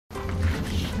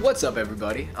What's up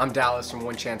everybody? I'm Dallas from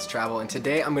One Chance Travel, and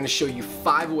today I'm going to show you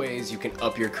 5 ways you can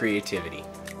up your creativity.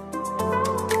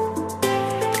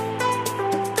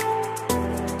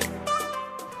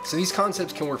 So these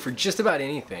concepts can work for just about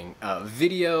anything.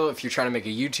 Video, if you're trying to make a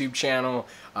YouTube channel,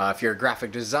 if you're a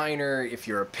graphic designer, if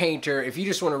you're a painter, if you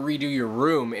just want to redo your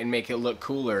room and make it look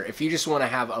cooler, if you just want to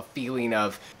have a feeling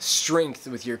of strength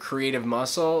with your creative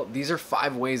muscle, these are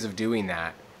 5 ways of doing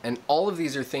that. And all of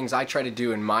these are things I try to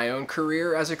do in my own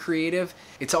career as a creative.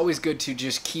 It's always good to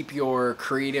just keep your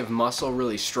creative muscle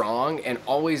really strong and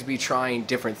always be trying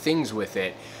different things with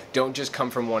it. Don't just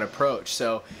come from one approach.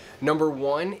 So number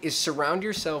 1 is surround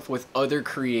yourself with other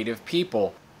creative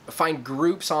people. Find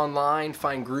groups online,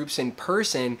 find groups in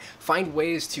person, find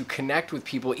ways to connect with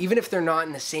people even if they're not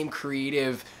in the same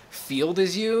creative field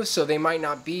as you. So they might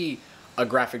not be a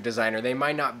graphic designer, they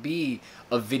might not be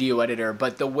a video editor,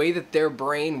 but the way that their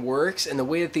brain works and the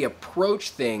way that they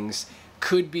approach things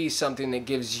could be something that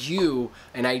gives you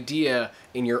an idea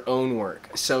in your own work.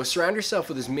 So surround yourself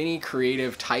with as many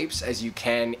creative types as you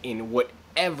can in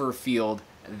whatever field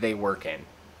they work in.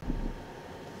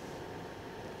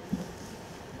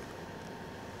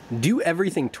 Do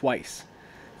everything twice.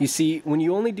 You see, when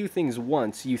you only do things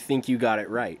once, you think you got it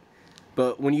right.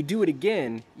 But when you do it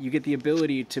again, you get the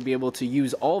ability to be able to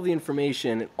use all the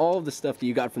information and all of the stuff that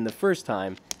you got from the first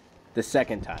time, the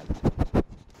second time.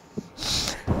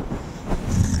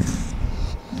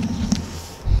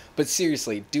 But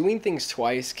seriously, doing things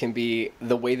twice can be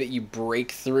the way that you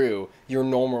break through your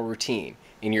normal routine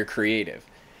in your creative.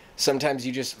 Sometimes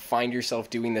you just find yourself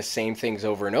doing the same things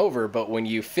over and over, but when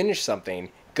you finish something,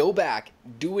 go back,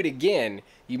 do it again,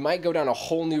 you might go down a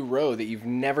whole new road that you've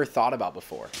never thought about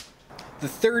before. The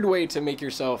third way to make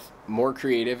yourself more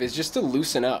creative is just to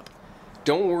loosen up.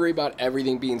 Don't worry about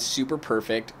everything being super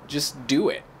perfect, just do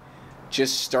it.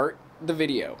 Just start the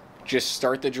video, just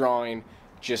start the drawing,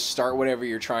 just start whatever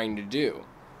you're trying to do.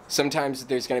 Sometimes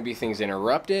there's going to be things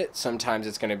interrupt it, sometimes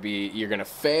it's going to be you're going to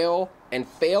fail, and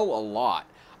fail a lot.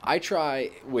 I try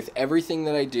with everything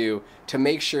that I do to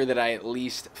make sure that I at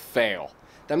least fail.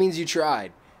 That means you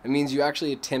tried. It means you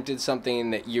actually attempted something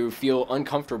that you feel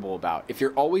uncomfortable about. If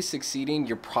you're always succeeding,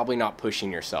 you're probably not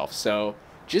pushing yourself. So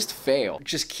just fail.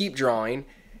 Just keep drawing,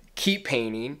 keep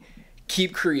painting,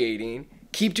 keep creating,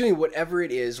 keep doing whatever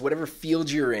it is, whatever field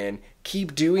you're in,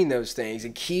 keep doing those things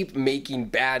and keep making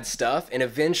bad stuff, and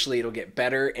eventually it'll get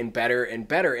better and better and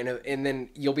better, and then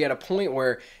you'll be at a point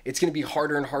where it's going to be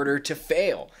harder and harder to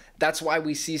fail. That's why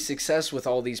we see success with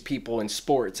all these people in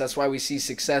sports. That's why we see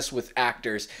success with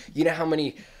actors. You know how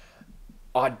many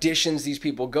auditions these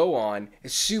people go on?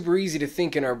 It's super easy to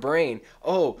think in our brain,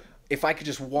 oh, if I could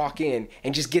just walk in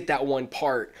and just get that one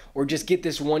part, or just get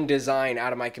this one design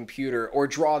out of my computer, or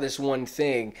draw this one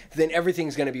thing, then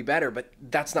everything's going to be better. But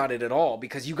that's not it at all,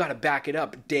 because you got to back it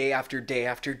up day after day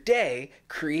after day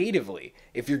creatively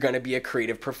if you're going to be a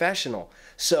creative professional.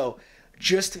 So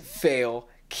just fail,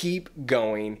 keep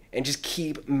going, and just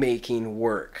keep making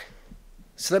work.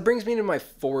 So that brings me to my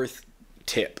 4th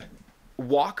tip.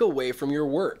 Walk away from your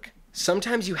work.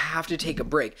 Sometimes you have to take a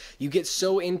break. You get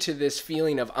so into this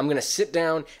feeling of I'm going to sit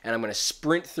down and I'm going to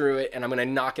sprint through it and I'm going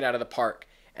to knock it out of the park.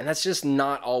 And that's just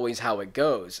not always how it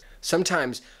goes.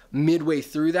 Sometimes midway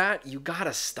through that, you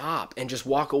gotta stop and just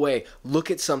walk away,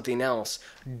 look at something else,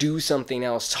 do something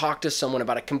else, talk to someone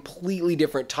about a completely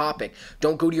different topic.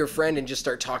 Don't go to your friend and just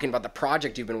start talking about the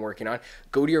project you've been working on.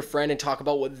 Go to your friend and talk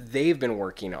about what they've been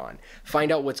working on. Find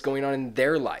out what's going on in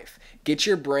their life. Get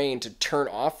your brain to turn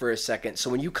off for a second, so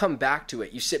when you come back to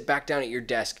it, you sit back down at your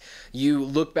desk, you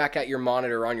look back at your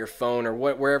monitor on your phone or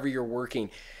wherever you're working,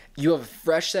 you have a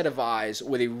fresh set of eyes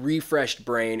with a refreshed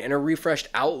brain and a refreshed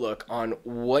outlook on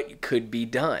what could be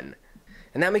done.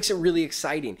 And that makes it really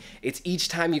exciting. It's each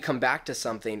time you come back to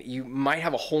something, you might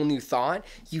have a whole new thought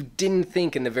you didn't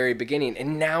think in the very beginning,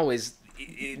 and now it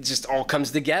just all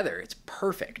comes together. It's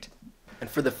perfect. And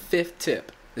for the 5th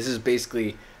tip, this is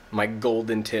basically my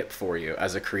golden tip for you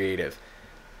as a creative.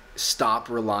 Stop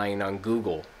relying on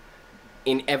Google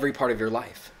in every part of your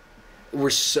life. We're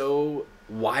so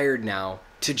wired now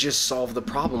to just solve the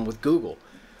problem with Google.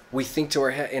 We think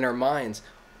in our minds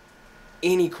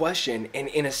any question, and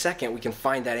in a second we can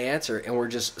find that answer, and we're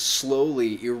just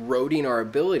slowly eroding our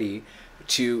ability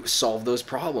to solve those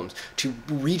problems, to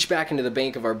reach back into the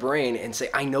bank of our brain and say,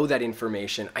 I know that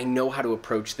information, I know how to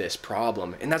approach this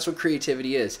problem. And that's what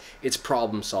creativity is. It's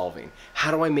problem solving.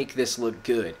 How do I make this look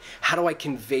good? How do I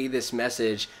convey this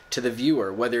message to the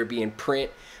viewer, whether it be in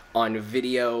print, on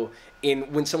video,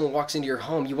 when someone walks into your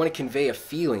home, you want to convey a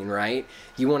feeling, right?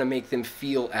 You want to make them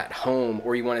feel at home,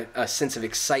 or you want a sense of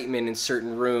excitement in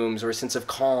certain rooms, or a sense of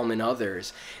calm in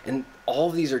others. And all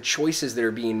of these are choices that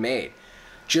are being made.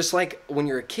 Just like when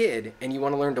you're a kid and you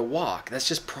want to learn to walk, that's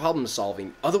just problem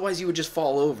solving. Otherwise you would just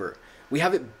fall over. We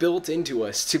have it built into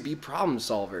us to be problem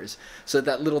solvers, so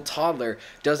that little toddler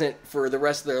doesn't, for the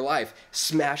rest of their life,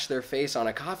 smash their face on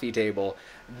a coffee table.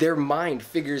 Their mind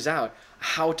figures out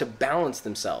how to balance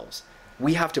themselves.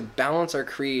 We have to balance our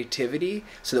creativity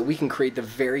so that we can create the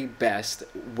very best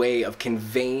way of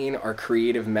conveying our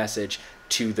creative message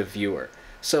to the viewer.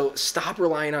 So stop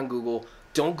relying on Google.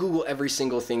 Don't Google every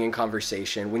single thing in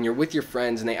conversation. When you're with your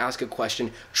friends and they ask a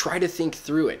question, try to think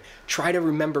through it. Try to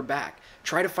remember back.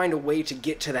 Try to find a way to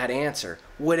get to that answer,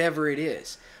 whatever it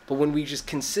is. But when we just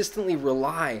consistently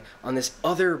rely on this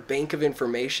other bank of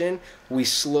information, we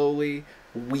slowly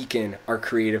weaken our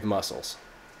creative muscles.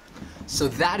 So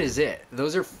that is it.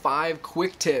 Those are 5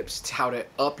 quick tips to how to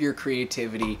up your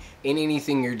creativity in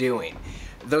anything you're doing.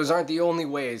 Those aren't the only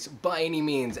ways by any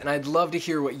means, and I'd love to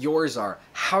hear what yours are.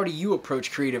 How do you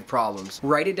approach creative problems?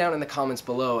 Write it down in the comments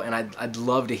below, and I'd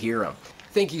love to hear them.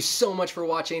 Thank you so much for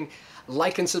watching.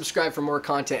 Like and subscribe for more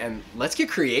content, and let's get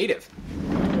creative.